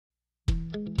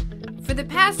For the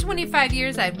past 25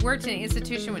 years, I've worked in an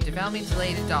institution with developmentally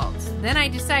delayed adults. Then I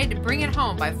decided to bring it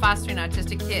home by fostering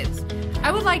autistic kids.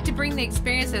 I would like to bring the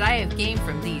experience that I have gained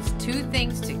from these two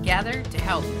things together to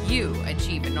help you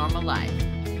achieve a normal life.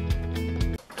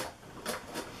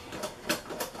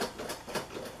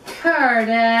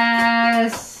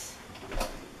 Curtis!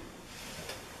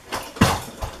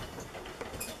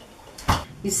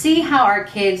 You see how our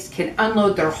kids can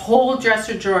unload their whole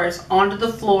dresser drawers onto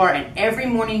the floor, and every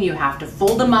morning you have to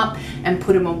fold them up and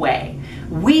put them away.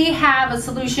 We have a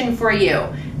solution for you.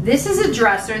 This is a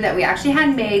dresser that we actually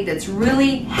had made that's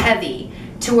really heavy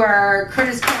to where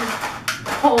Curtis can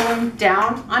pull him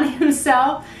down on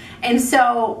himself. And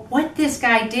so what this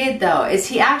guy did though is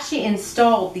he actually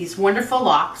installed these wonderful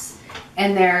locks,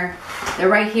 and they're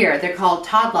right here. They're called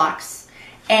Todd locks,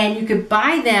 and you could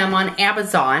buy them on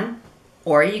Amazon,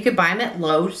 or you could buy them at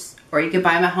Lowe's, or you could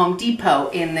buy them at Home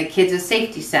Depot in the Kids'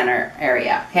 Safety Center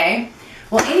area, okay?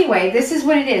 Well, anyway, this is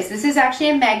what it is. This is actually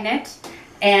a magnet,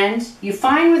 and you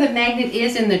find where the magnet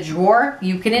is in the drawer.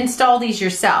 You can install these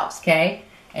yourselves, okay?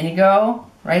 And you go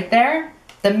right there.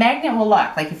 The magnet will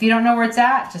lock. Like if you don't know where it's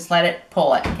at, just let it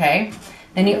pull it, okay?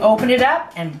 Then you open it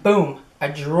up, and boom, a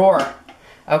drawer.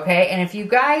 Okay, and if you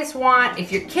guys want,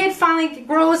 if your kid finally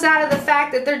grows out of the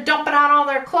fact that they're dumping out all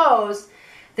their clothes,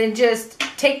 then just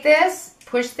take this,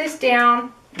 push this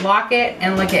down, lock it,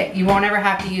 and look it. You won't ever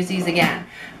have to use these again.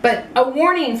 But a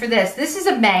warning for this is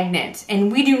a magnet,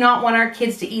 and we do not want our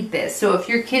kids to eat this. So if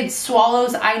your kid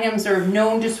swallows items or are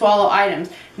known to swallow items,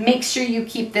 make sure you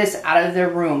keep this out of their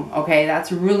room, okay?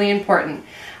 That's really important.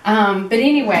 But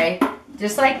anyway,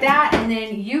 just like that, and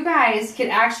then you guys can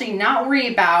actually not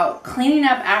worry about cleaning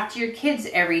up after your kids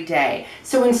every day.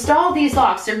 So install these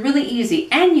locks. They're really easy,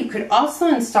 and you could also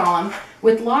install them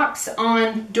with locks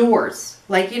on doors.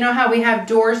 Like, you know how we have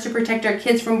doors to protect our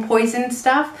kids from poison and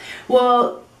stuff?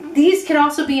 Well, these can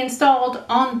also be installed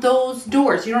on those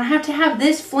doors. You don't have to have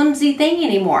this flimsy thing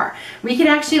anymore. We can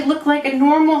actually look like a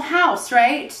normal house,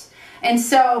 right? And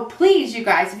so please, you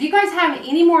guys, if you guys have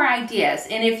any more ideas,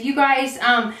 and if you guys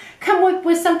come up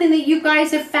with something that you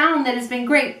guys have found that has been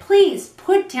great, please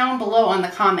put down below on the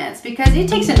comments, because it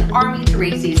takes an army to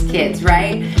raise these kids,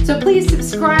 right? So please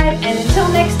subscribe, and until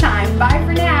next time, bye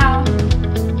for now.